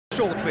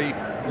shortly,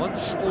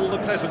 once all the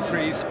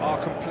pleasantries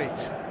are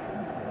complete.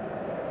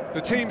 The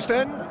teams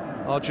then,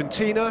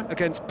 Argentina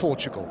against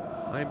Portugal.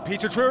 I'm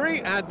Peter Drury,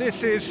 and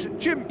this is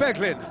Jim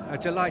Beglin. A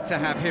delight to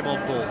have him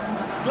on board.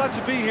 Glad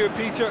to be here,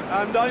 Peter,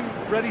 and I'm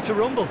ready to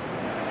rumble.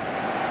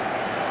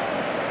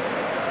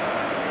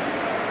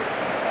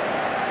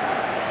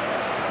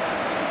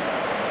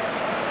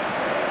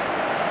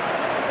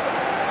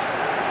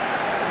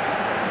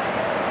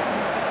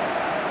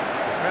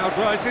 Crowd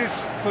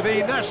rises for the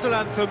national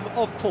anthem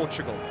of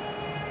Portugal.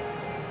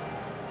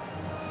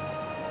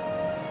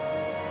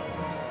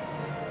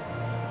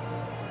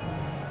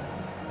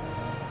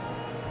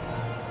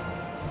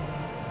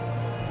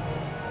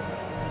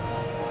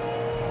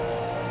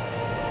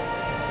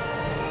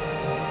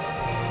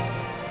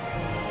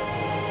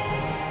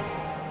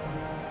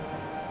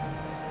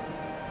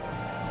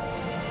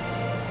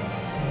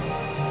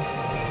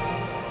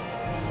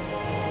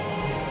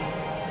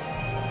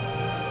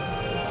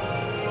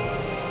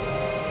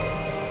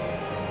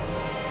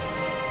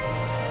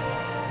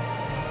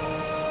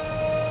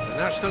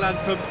 The national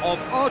anthem of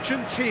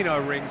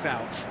Argentina rings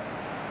out.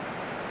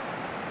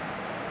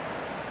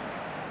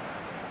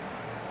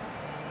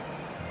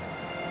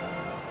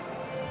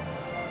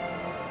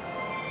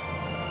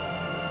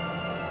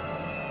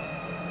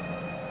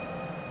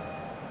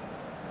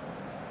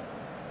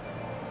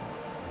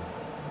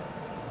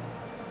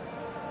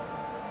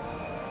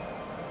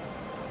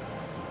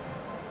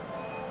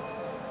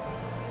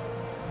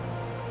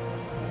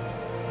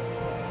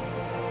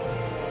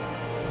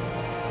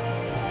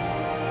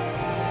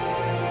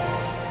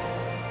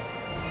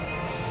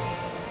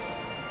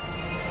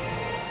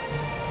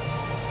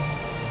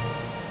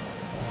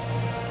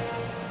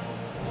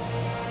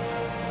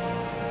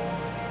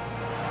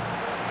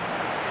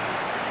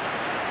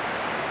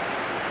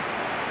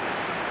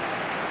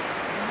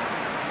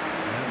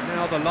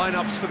 Now the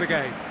lineups for the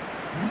game.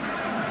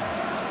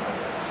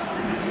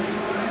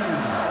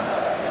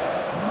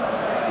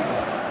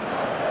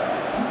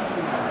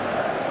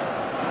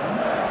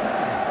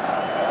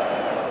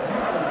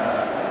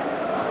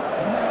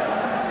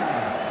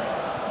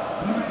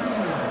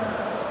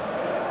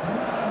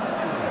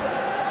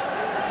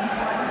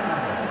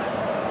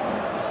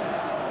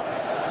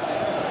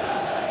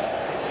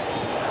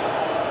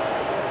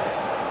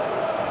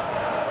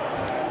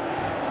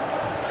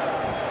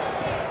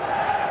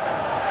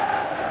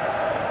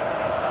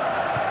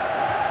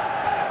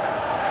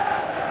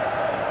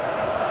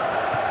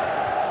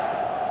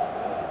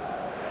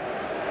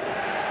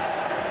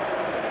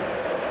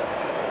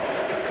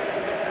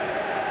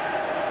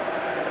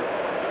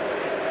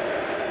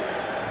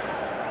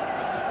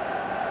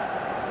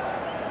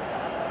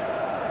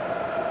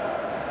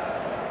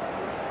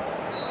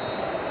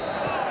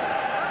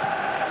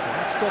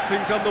 Got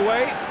things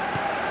underway.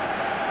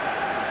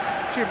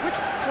 Jim, which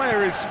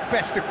player is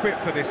best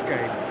equipped for this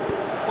game?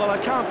 Well, I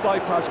can't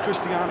bypass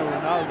Cristiano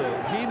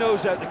Ronaldo. He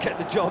knows how to get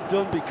the job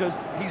done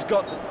because he's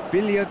got...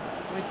 Billiard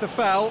with the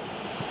foul.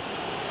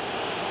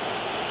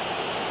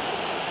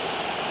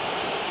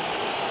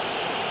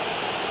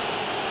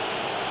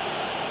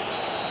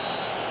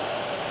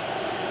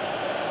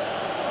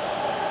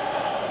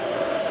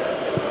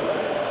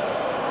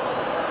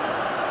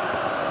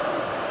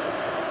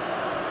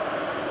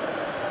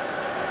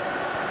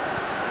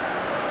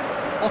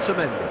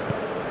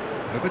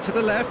 Otamendi, over to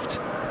the left.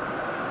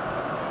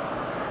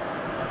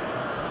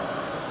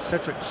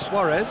 Cedric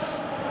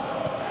Suarez.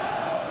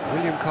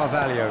 William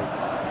Carvalho.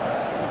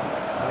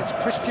 And it's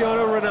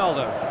Cristiano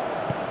Ronaldo.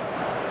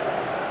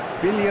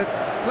 Billiard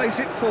plays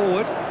it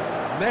forward.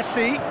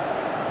 Messi.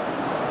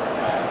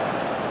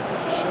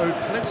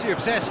 Showed plenty of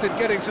zest in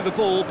getting to the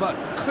ball, but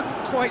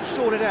couldn't quite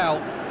sort it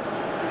out.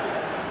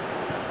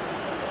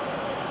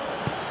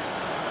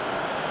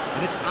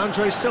 And it's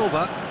Andre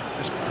Silva.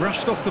 Just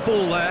brushed off the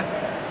ball there.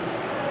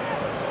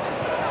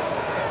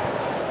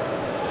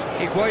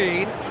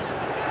 Higuain,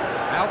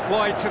 out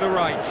wide to the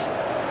right.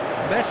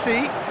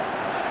 Messi.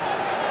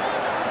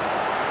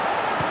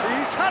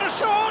 He's had a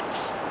shot!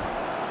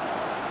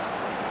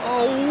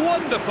 Oh,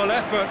 wonderful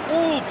effort,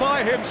 all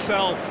by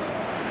himself.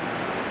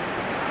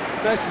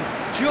 Messi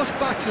just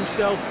backs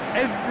himself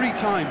every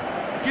time.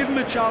 Give him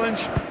a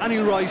challenge and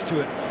he'll rise to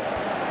it.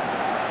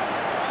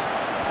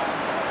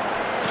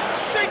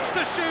 Shapes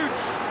the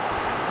shoots!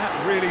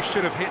 That really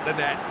should have hit the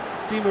net.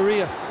 Di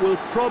Maria will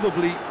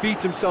probably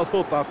beat himself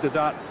up after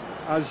that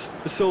as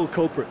the sole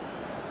culprit.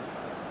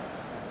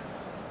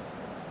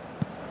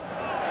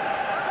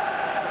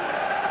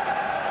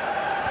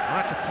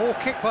 That's a poor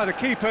kick by the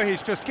keeper,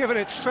 he's just given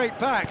it straight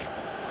back.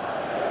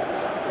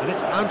 And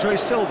it's Andre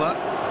Silva,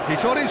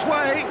 he's on his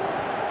way.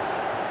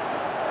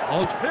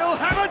 He'll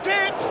have a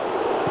dip!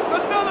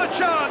 Another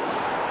chance!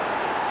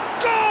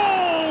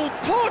 Goal!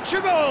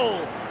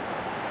 Portugal!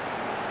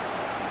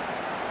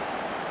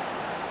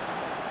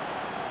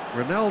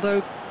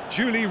 Ronaldo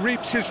duly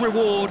reaps his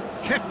reward,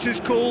 kept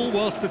his cool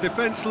whilst the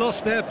defence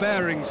lost their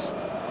bearings.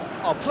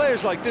 Oh,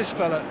 players like this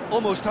fella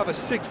almost have a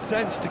sixth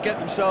sense to get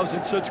themselves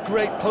in such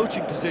great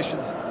poaching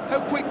positions.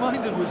 How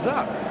quick-minded was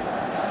that?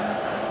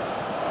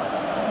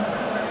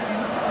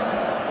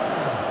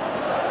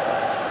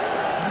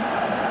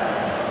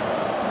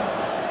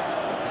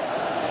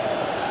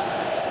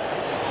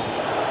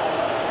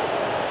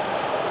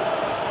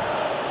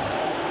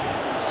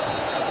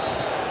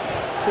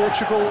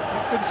 Portugal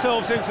get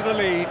themselves into the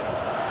lead.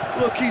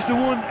 Look, he's the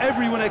one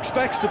everyone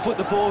expects to put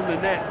the ball in the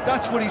net.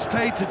 That's what he's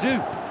paid to do.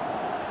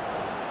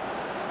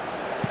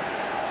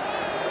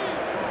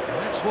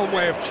 That's one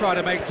way of trying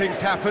to make things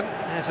happen.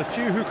 There's a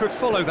few who could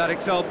follow that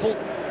example.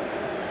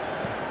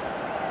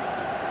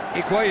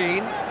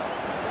 Higuain.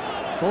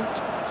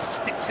 Font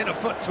sticks in a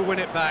foot to win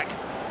it back.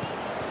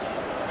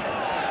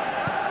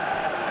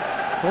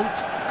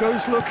 Font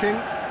goes looking.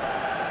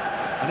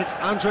 And it's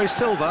Andre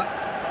Silva.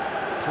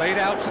 Played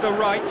out to the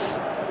right.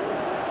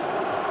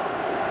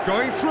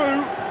 Going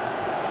through.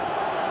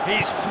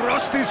 He's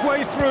thrust his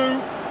way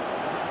through.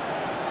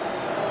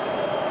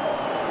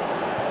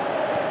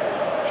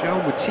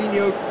 João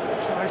Moutinho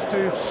tries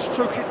to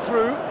stroke it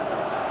through.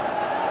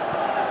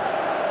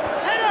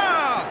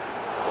 Header!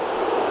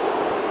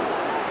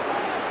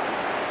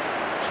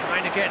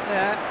 Trying to get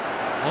there.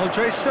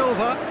 Andre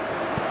Silva.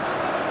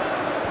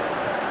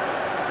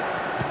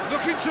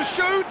 Looking to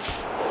shoot.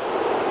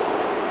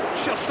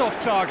 Just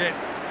off target.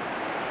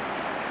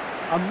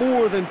 A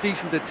more than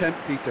decent attempt,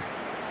 Peter.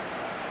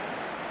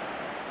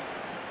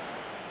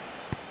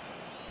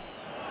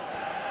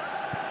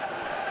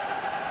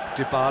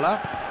 Dybala.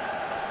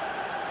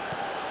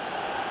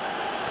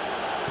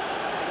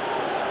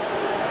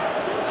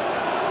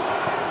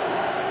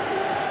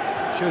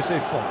 Jose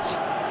Font.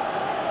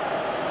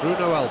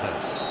 Bruno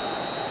Alves.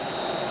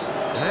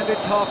 And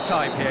it's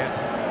half-time here.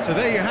 So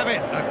there you have it,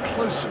 a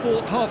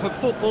close-fought half of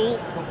football,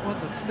 but one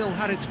that still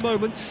had its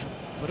moments,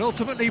 but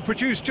ultimately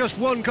produced just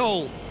one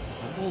goal.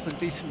 A more than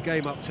decent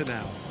game up to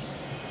now.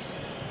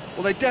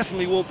 Well, they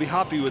definitely won't be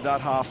happy with that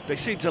half. They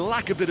seem to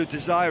lack a bit of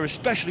desire,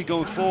 especially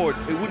going forward.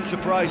 It wouldn't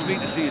surprise me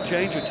to see a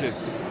change or two.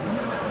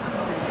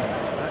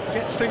 That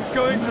gets things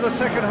going for the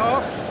second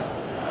half.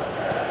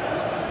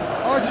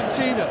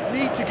 Argentina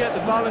need to get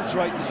the balance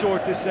right to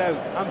sort this out.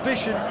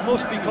 Ambition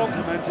must be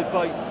complemented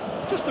by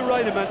just the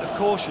right amount of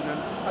caution, and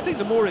I think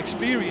the more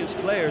experienced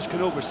players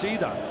can oversee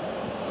that.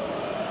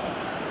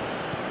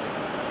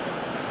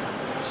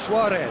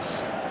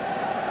 Suarez.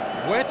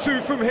 Where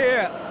to from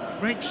here?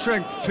 Great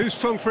strength, too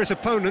strong for his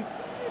opponent.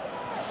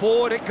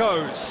 Forward it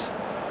goes.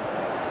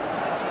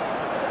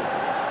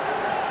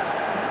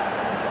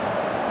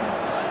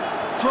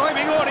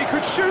 Driving on, he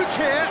could shoot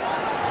here.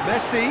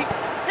 Messi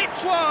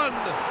hits one.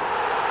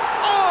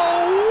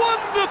 Oh,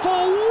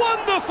 wonderful,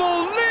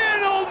 wonderful,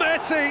 Lionel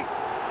Messi.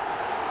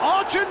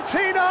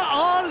 Argentina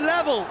are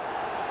level.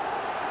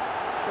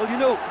 Well, you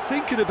know,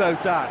 thinking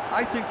about that,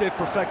 I think they've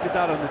perfected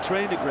that on the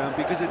training ground,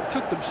 because it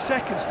took them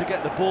seconds to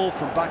get the ball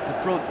from back to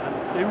front, and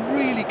they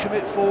really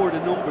commit forward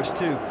in numbers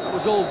too. That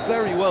was all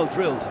very well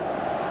drilled.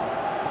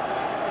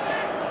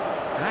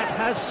 That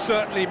has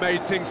certainly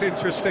made things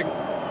interesting.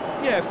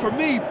 Yeah, for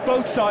me,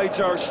 both sides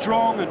are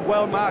strong and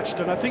well matched,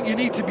 and I think you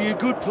need to be a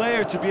good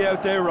player to be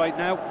out there right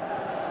now.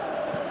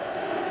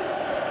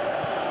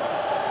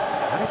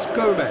 And it's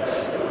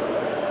Gomez.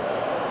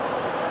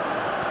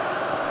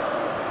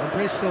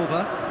 Andre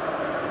Silva.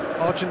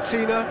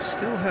 Argentina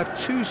still have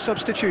two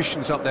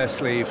substitutions up their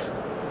sleeve.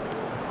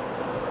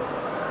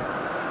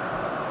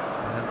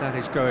 And that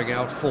is going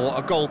out for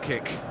a goal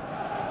kick.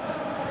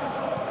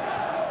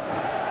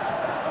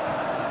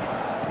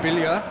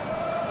 Billia.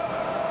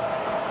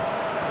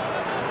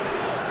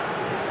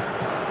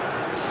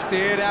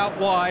 Steered out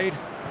wide.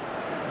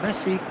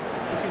 Messi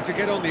looking to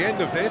get on the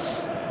end of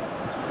this.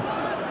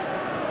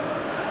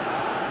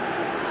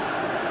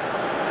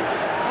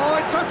 Oh,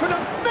 it's open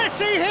up.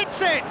 Messi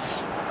hits it!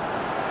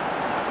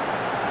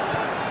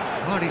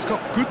 Oh, and he's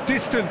got good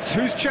distance.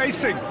 Who's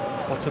chasing?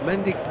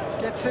 Otamendi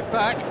gets it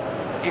back.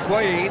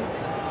 Higuain.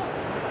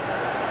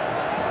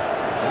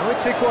 Now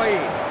it's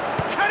Higuain.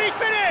 Can he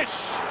finish?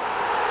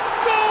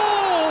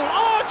 Goal!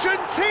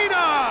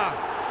 Argentina!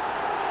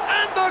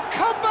 And the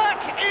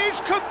comeback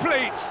is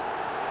complete.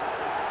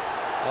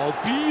 Oh,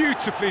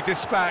 beautifully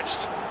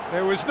dispatched.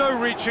 There was no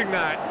reaching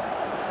that.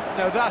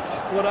 Now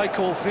that's what I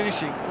call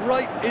finishing,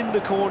 right in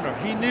the corner.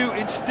 He knew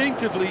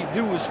instinctively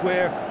who was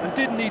where and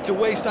didn't need to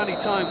waste any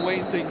time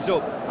weighing things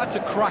up. That's a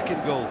cracking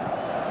goal.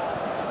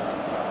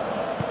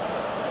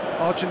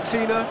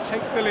 Argentina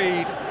take the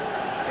lead.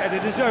 Yeah, they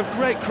deserve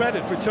great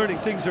credit for turning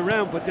things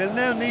around, but they'll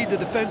now need the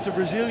defensive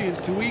resilience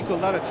to equal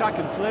that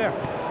attacking flair.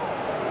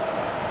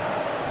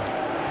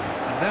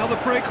 And now the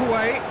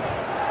breakaway.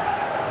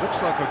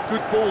 Looks like a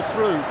good ball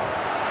through.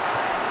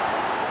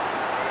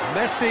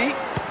 Messi,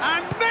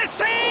 and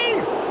Messi!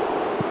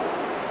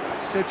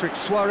 Cedric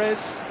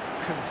Suarez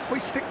can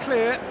hoist it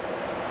clear.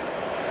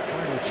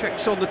 Final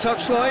checks on the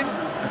touchline.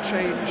 A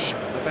change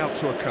about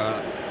to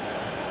occur.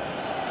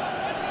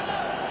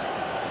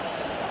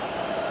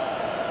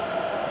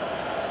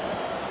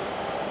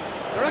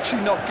 They're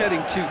actually not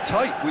getting too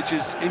tight, which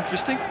is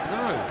interesting.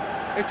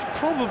 No. It's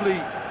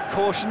probably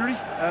cautionary.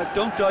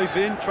 Don't dive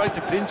in, try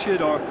to pinch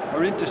it or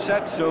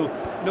intercept so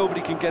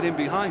nobody can get in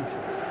behind.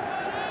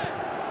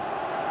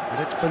 And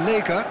it's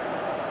Banega.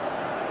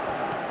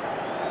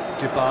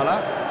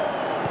 Dybala.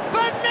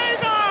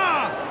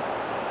 Banega!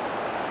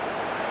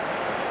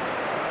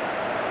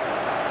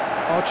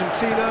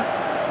 Argentina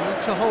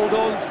Need to hold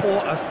on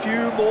for a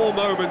few more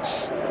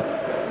moments.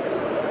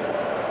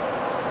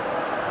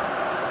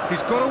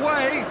 He's got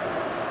away.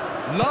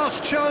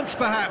 Last chance,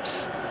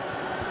 perhaps.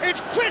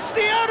 It's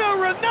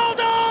Cristiano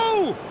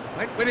Ronaldo!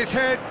 Went with his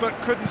head, but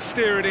couldn't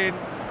steer it in.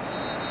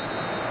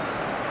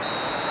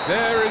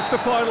 There is the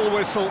final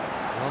whistle.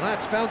 Well,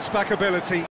 that's bounce-back ability.